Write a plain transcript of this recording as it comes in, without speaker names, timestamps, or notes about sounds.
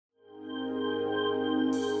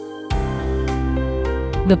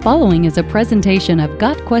The following is a presentation of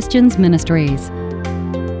Got Questions Ministries.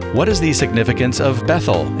 What is the significance of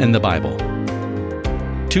Bethel in the Bible?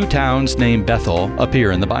 Two towns named Bethel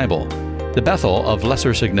appear in the Bible. The Bethel of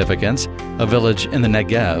lesser significance, a village in the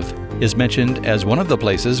Negev, is mentioned as one of the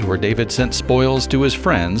places where David sent spoils to his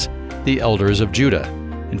friends, the elders of Judah,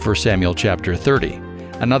 in 1 Samuel chapter 30.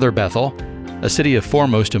 Another Bethel, a city of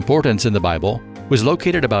foremost importance in the Bible, was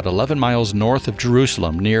located about 11 miles north of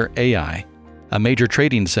Jerusalem near Ai. A major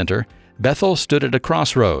trading center, Bethel stood at a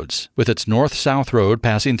crossroads, with its north-south road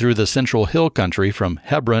passing through the central hill country from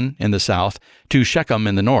Hebron in the south to Shechem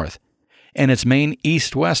in the north, and its main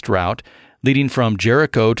east-west route leading from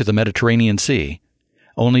Jericho to the Mediterranean Sea.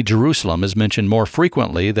 Only Jerusalem is mentioned more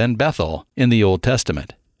frequently than Bethel in the Old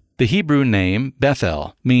Testament. The Hebrew name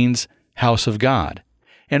Beth-El means house of God,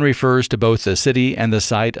 and refers to both the city and the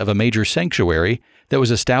site of a major sanctuary that was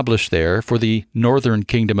established there for the northern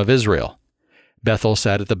kingdom of Israel. Bethel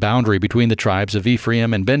sat at the boundary between the tribes of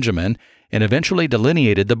Ephraim and Benjamin and eventually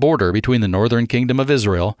delineated the border between the northern kingdom of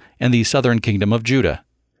Israel and the southern kingdom of Judah.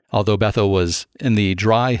 Although Bethel was in the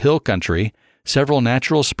dry hill country, several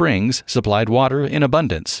natural springs supplied water in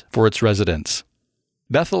abundance for its residents.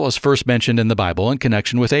 Bethel is first mentioned in the Bible in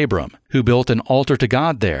connection with Abram, who built an altar to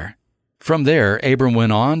God there. From there, Abram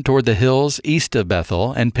went on toward the hills east of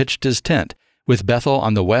Bethel and pitched his tent, with Bethel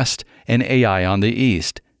on the west and Ai on the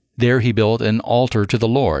east. There he built an altar to the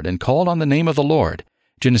Lord and called on the name of the Lord.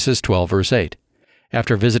 Genesis 12, verse 8.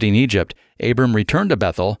 After visiting Egypt, Abram returned to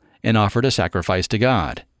Bethel and offered a sacrifice to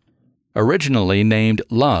God. Originally named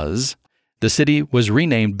Luz, the city was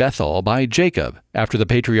renamed Bethel by Jacob after the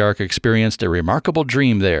patriarch experienced a remarkable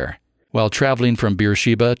dream there. While traveling from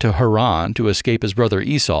Beersheba to Haran to escape his brother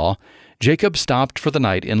Esau, Jacob stopped for the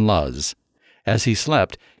night in Luz. As he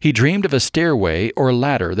slept, he dreamed of a stairway or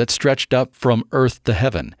ladder that stretched up from earth to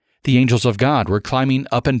heaven. The angels of God were climbing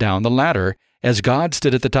up and down the ladder as God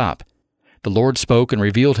stood at the top. The Lord spoke and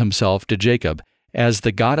revealed himself to Jacob as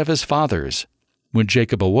the God of his fathers. When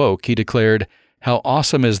Jacob awoke, he declared, "How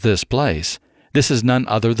awesome is this place! This is none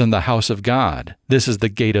other than the house of God. This is the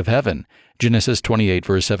gate of heaven." Genesis 28,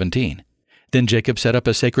 verse 17. Then Jacob set up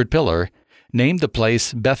a sacred pillar, named the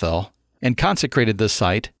place Bethel, and consecrated the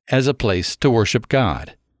site as a place to worship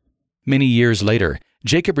God. Many years later,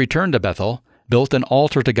 Jacob returned to Bethel, built an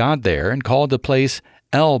altar to God there, and called the place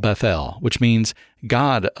El Bethel, which means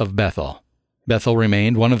God of Bethel. Bethel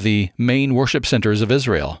remained one of the main worship centers of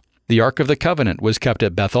Israel. The Ark of the Covenant was kept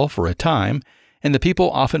at Bethel for a time, and the people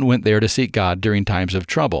often went there to seek God during times of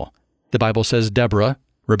trouble. The Bible says Deborah,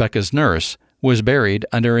 Rebekah's nurse, was buried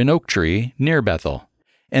under an oak tree near Bethel,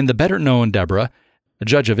 and the better-known Deborah, a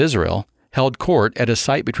judge of Israel, held court at a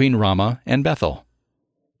site between Ramah and Bethel.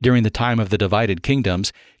 During the time of the divided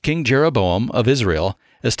kingdoms, King Jeroboam of Israel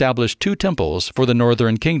established two temples for the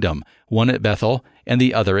northern kingdom, one at Bethel and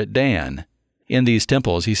the other at Dan. In these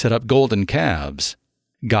temples he set up golden calves.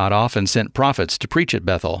 God often sent prophets to preach at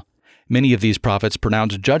Bethel. Many of these prophets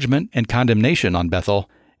pronounced judgment and condemnation on Bethel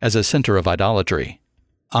as a center of idolatry.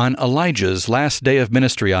 On Elijah's last day of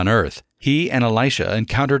ministry on earth, he and Elisha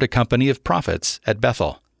encountered a company of prophets at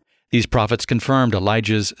Bethel. These prophets confirmed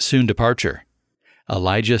Elijah's soon departure.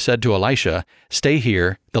 Elijah said to Elisha, "Stay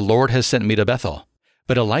here, the Lord has sent me to Bethel."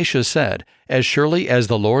 But Elisha said, "As surely as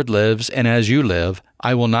the Lord lives and as you live,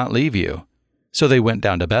 I will not leave you." So they went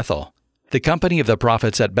down to Bethel. The company of the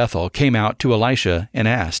prophets at Bethel came out to Elisha and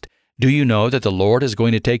asked, "Do you know that the Lord is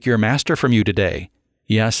going to take your master from you today?"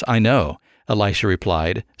 "Yes, I know," Elisha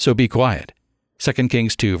replied, "so be quiet." 2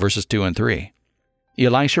 Kings 2, verses 2 and 3.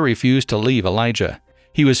 Elisha refused to leave Elijah.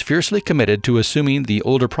 He was fiercely committed to assuming the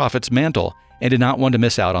older prophet's mantle and did not want to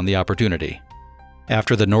miss out on the opportunity.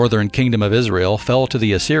 After the northern kingdom of Israel fell to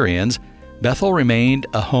the Assyrians, Bethel remained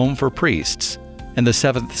a home for priests. In the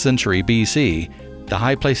 7th century BC, the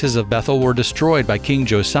high places of Bethel were destroyed by King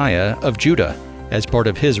Josiah of Judah as part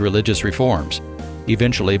of his religious reforms.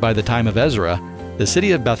 Eventually, by the time of Ezra, the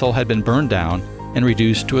city of Bethel had been burned down and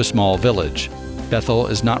reduced to a small village. Bethel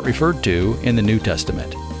is not referred to in the New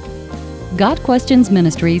Testament. Got Questions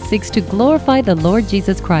Ministries seeks to glorify the Lord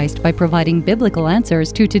Jesus Christ by providing biblical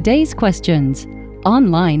answers to today's questions.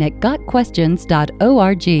 Online at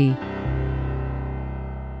gotquestions.org.